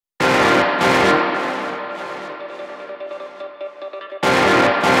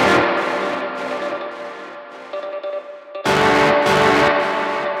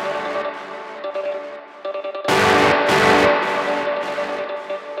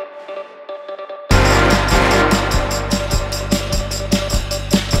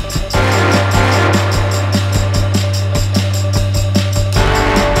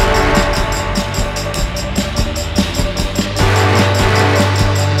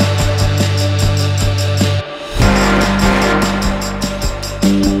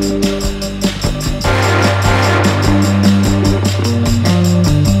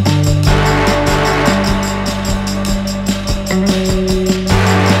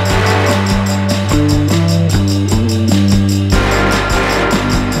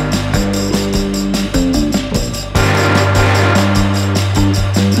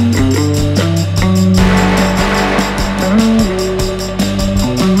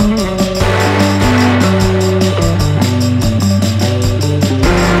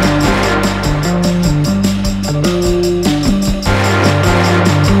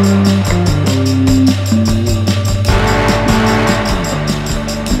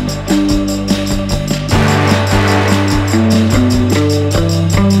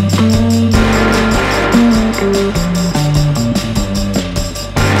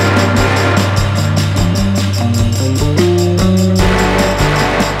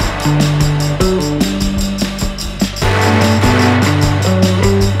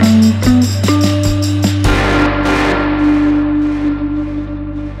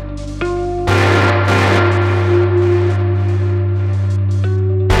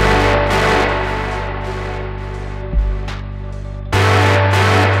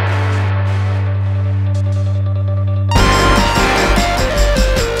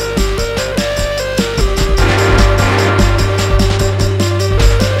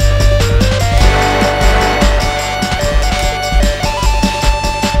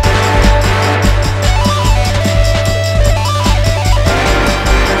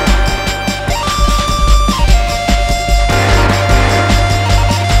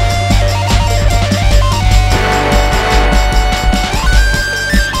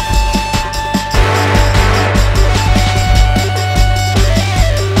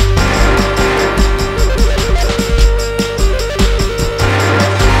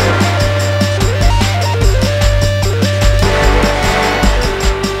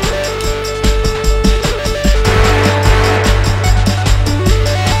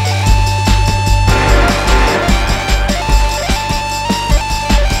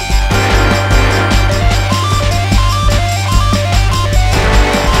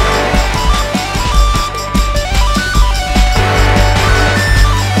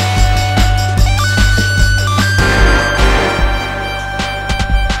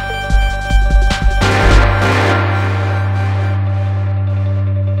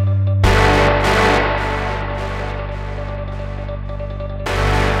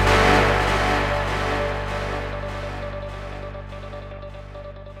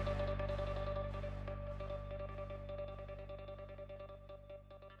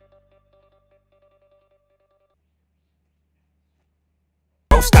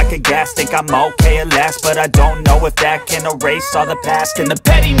coast, I could gas, think I'm okay at last, but I don't know if that can erase all the past. And the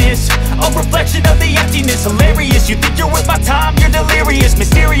pettiness, a reflection of the emptiness. Hilarious, you think you're worth my time, you're delirious.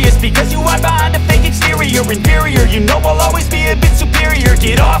 Mysterious, because you hide behind a fake exterior. Inferior, you know I'll always be a bit superior.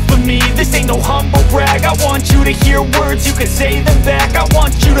 Get off of me, this ain't no humble brag. I want you to hear words, you can say them back. I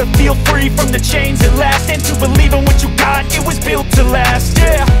want you to feel free from the chains at last, and to believe in what you got, it was built to last,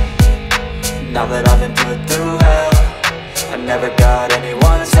 yeah. Now that I've been put through hell, I never got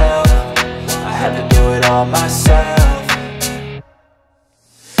anyone's help, I had to do it all myself.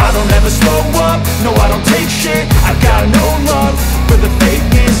 I don't ever slow up, no I don't take shit. I got no love for the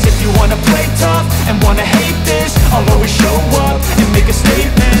fakeness. If you wanna play tough and wanna hate this, I'll always show up and make a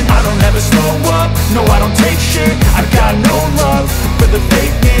statement. I don't ever slow up, no I don't take shit. I got no love for the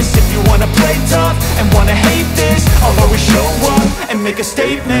fakeness. If you wanna play tough and wanna hate this, I'll always show up and make a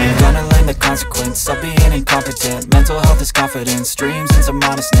statement. Gonna learn the consequence of being incompetent. Mental health is confidence, dreams and some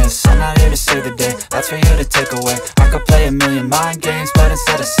modestness. I'm not here to save the day, that's for you to take away. I could play a million mind games, but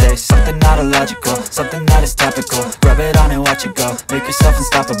instead of say something not illogical, something that is topical. Rub it on and watch it go, make yourself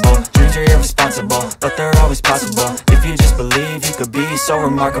unstoppable. Dreams are irresponsible, but they're always possible. If you just believe, you could be so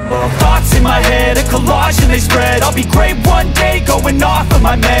remarkable. Thoughts in my head, a collage and they spread. I'll be great one day, going off of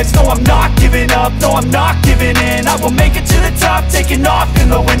my meds. No, I'm not giving up, no, I'm not giving in. I will make it to the top, taking off in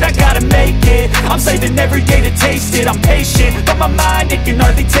the wind. I gotta make it, I'm saving every day to taste it. I'm patient, but my mind, it can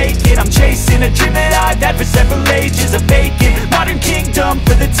hardly take it. I'm chasing a dream that I've had for several ages. A vacant, modern kingdom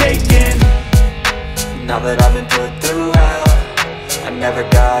for the taking. Now that I've been put through hell, I never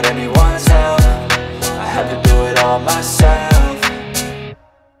got anyone's help, I had to do it all myself.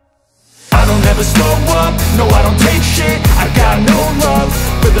 I don't ever slow up, no I don't take shit. I got no love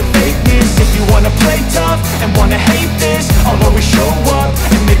for the fakeness. If you wanna play tough and wanna hate this, I'll always show up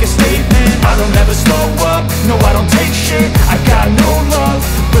and make a statement. I don't ever slow up, no I don't take shit. I got no love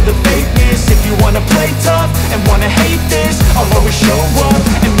for the fakeness. If you wanna play tough and wanna hate this, I'll always show up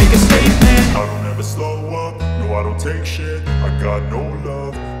and make a statement. I don't ever slow up, no I don't take shit. I got no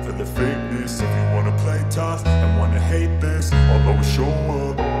love for the fakeness. If you wanna play tough and wanna hate this, I'll always show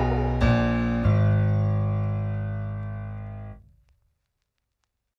up.